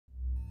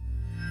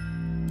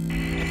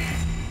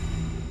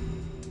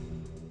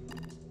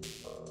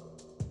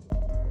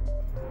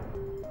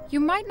You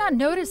might not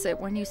notice it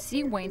when you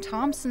see Wayne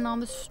Thompson on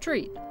the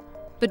street,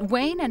 but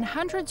Wayne and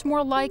hundreds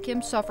more like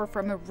him suffer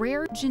from a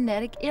rare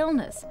genetic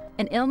illness,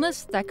 an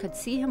illness that could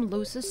see him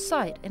lose his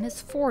sight in his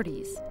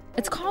 40s.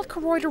 It's called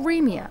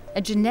choroideremia,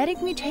 a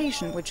genetic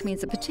mutation which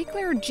means a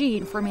particular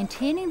gene for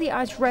maintaining the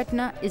eye's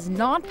retina is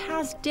not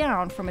passed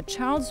down from a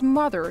child's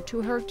mother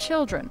to her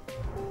children.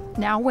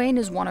 Now Wayne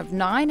is one of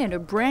 9 in a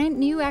brand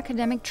new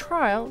academic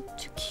trial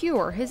to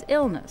cure his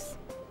illness.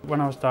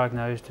 When I was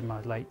diagnosed in my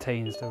late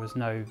teens, there was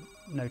no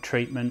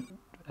treatment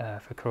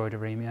for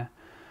choroideremia.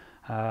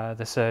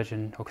 The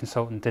surgeon or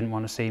consultant didn't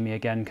want to see me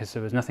again because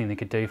there was nothing they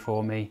could do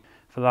for me.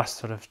 For the last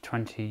sort of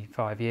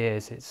 25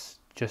 years, it's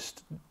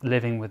just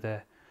living with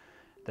the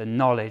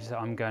knowledge that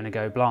I'm going to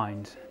go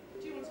blind.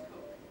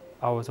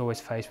 I was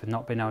always faced with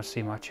not being able to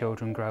see my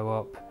children grow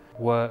up.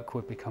 Work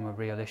would become a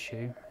real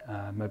issue.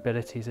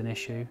 Mobility is an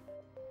issue.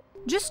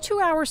 Just 2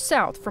 hours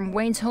south from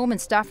Wayne's home in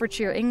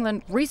Staffordshire,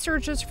 England,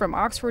 researchers from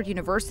Oxford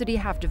University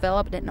have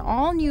developed an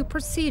all-new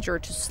procedure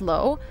to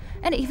slow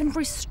and even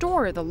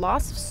restore the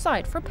loss of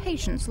sight for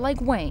patients like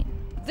Wayne.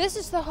 This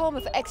is the home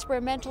of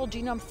experimental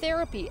genome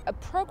therapy, a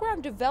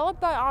program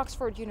developed by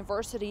Oxford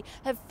University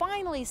that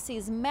finally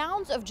sees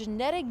mounds of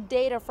genetic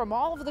data from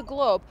all over the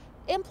globe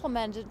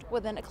implemented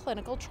within a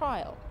clinical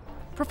trial.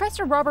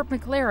 Professor Robert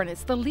McLaren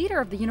is the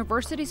leader of the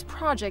university's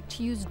project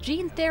to use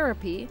gene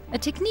therapy, a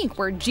technique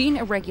where gene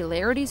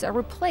irregularities are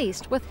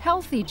replaced with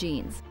healthy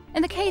genes.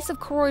 In the case of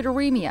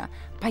choroideremia,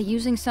 by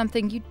using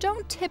something you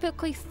don't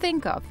typically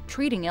think of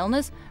treating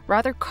illness,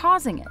 rather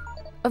causing it,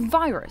 a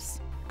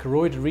virus.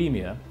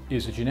 Choroideremia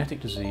is a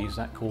genetic disease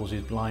that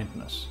causes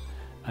blindness,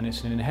 and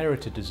it's an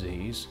inherited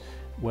disease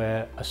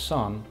where a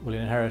son will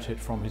inherit it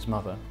from his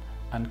mother,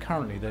 and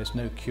currently there's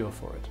no cure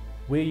for it.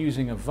 We're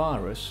using a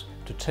virus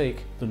to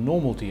take the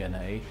normal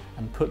DNA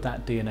and put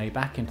that DNA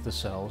back into the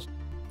cells.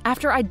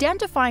 After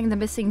identifying the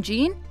missing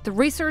gene, the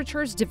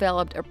researchers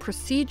developed a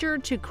procedure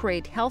to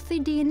create healthy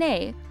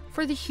DNA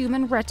for the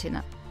human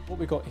retina. What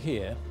we've got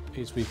here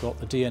is we've got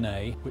the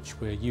DNA which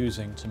we're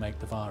using to make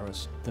the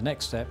virus. The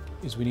next step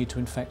is we need to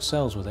infect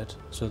cells with it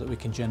so that we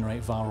can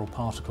generate viral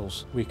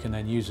particles. We can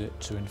then use it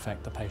to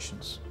infect the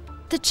patients.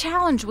 The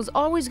challenge was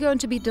always going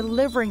to be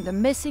delivering the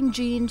missing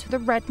gene to the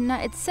retina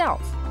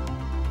itself.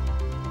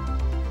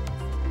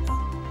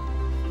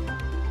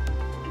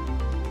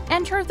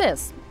 Enter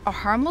this, a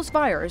harmless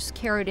virus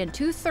carried in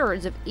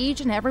 2/3 of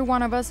each and every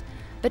one of us,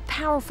 but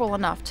powerful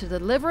enough to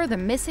deliver the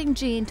missing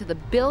gene to the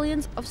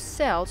billions of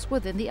cells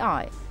within the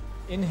eye.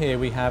 In here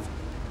we have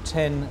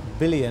 10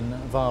 billion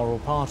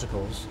viral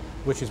particles,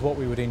 which is what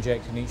we would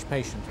inject in each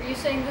patient. Are you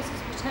saying this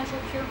is a potential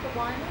cure for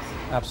blindness?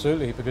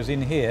 Absolutely, because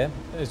in here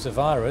is a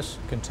virus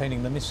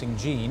containing the missing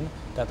gene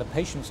that the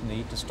patients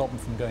need to stop them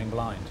from going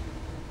blind.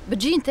 But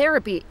gene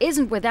therapy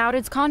isn't without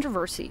its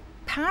controversy.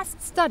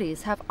 Past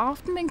studies have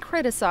often been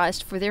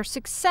criticized for their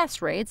success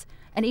rates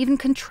and even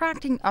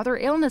contracting other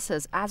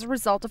illnesses as a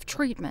result of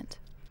treatment.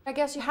 I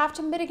guess you have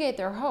to mitigate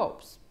their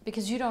hopes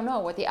because you don't know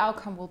what the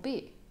outcome will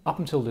be. Up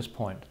until this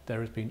point, there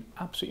has been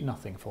absolutely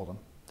nothing for them.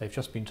 They've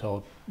just been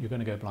told, you're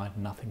going to go blind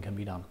and nothing can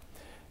be done.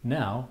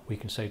 Now we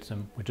can say to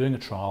them, we're doing a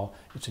trial,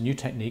 it's a new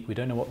technique, we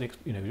don't know we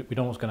don't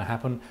know what's going to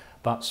happen,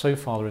 but so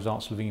far the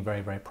results are looking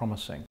very, very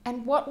promising.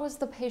 And what was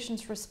the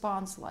patient's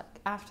response like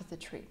after the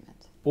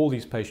treatment? All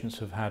these patients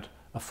have had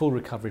a full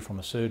recovery from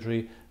a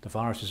surgery, the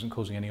virus isn't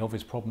causing any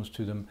obvious problems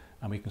to them,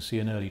 and we can see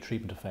an early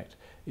treatment effect.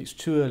 It's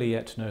too early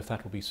yet to know if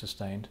that will be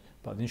sustained,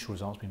 but the initial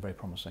results have been very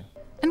promising.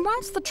 And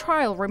whilst the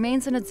trial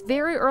remains in its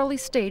very early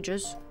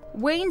stages,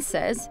 Wayne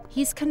says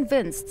he's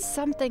convinced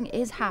something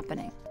is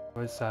happening. I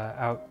was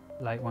out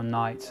late one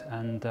night,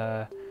 and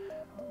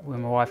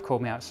when my wife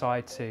called me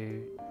outside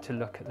to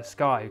look at the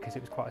sky because it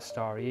was quite a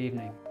starry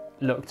evening,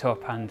 looked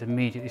up and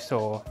immediately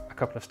saw a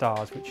couple of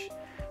stars, which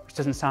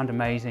doesn't sound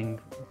amazing,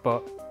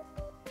 but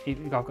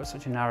I've got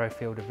such a narrow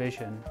field of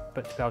vision,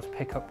 but to be able to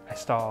pick up a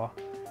star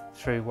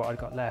through what I'd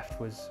got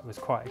left was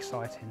quite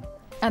exciting.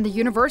 And the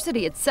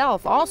university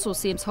itself also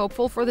seems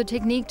hopeful for the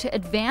technique to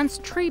advance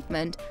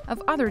treatment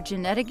of other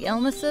genetic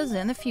illnesses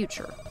in the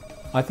future.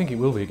 I think it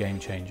will be a game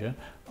changer.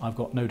 I've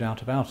got no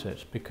doubt about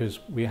it, because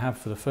we have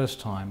for the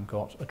first time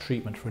got a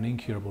treatment for an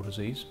incurable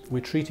disease.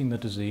 We're treating the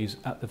disease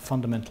at the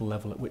fundamental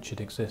level at which it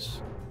exists.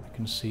 I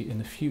can see in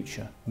the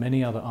future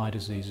many other eye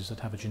diseases that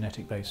have a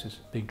genetic basis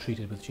being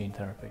treated with gene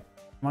therapy.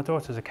 My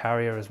daughter's a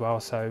carrier as well,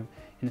 so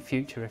in the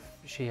future if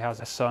she has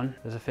a son,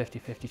 there's a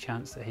 50-50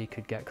 chance that he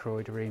could get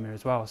choroideremia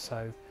as well.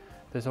 So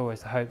there's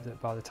always the hope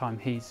that by the time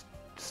he's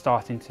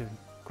starting to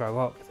grow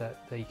up that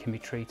he can be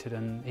treated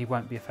and he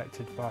won't be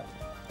affected by it.